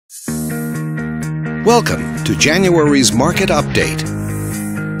Welcome to January's Market Update.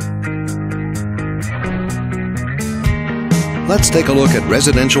 Let's take a look at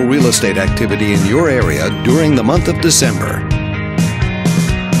residential real estate activity in your area during the month of December.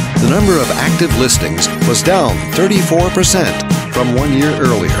 The number of active listings was down 34% from 1 year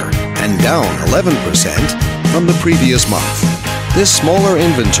earlier and down 11% from the previous month. This smaller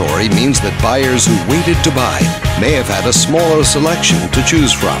inventory means that buyers who waited to buy may have had a smaller selection to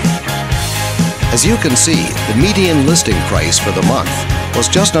choose from. As you can see, the median listing price for the month was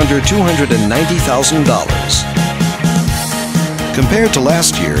just under $290,000. Compared to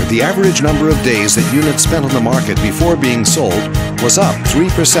last year, the average number of days that units spent on the market before being sold was up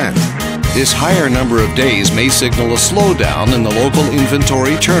 3%. This higher number of days may signal a slowdown in the local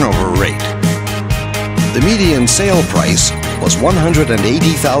inventory turnover rate. The median sale price was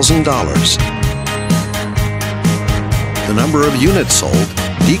 $180,000. The number of units sold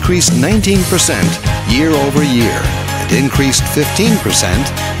decreased 19% year over year and increased 15%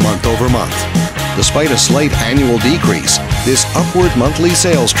 month over month. Despite a slight annual decrease, this upward monthly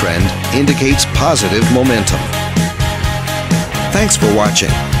sales trend indicates positive momentum. Thanks for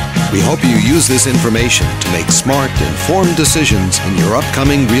watching. We hope you use this information to make smart, informed decisions in your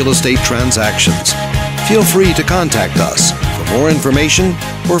upcoming real estate transactions. Feel free to contact us for more information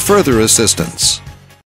or further assistance.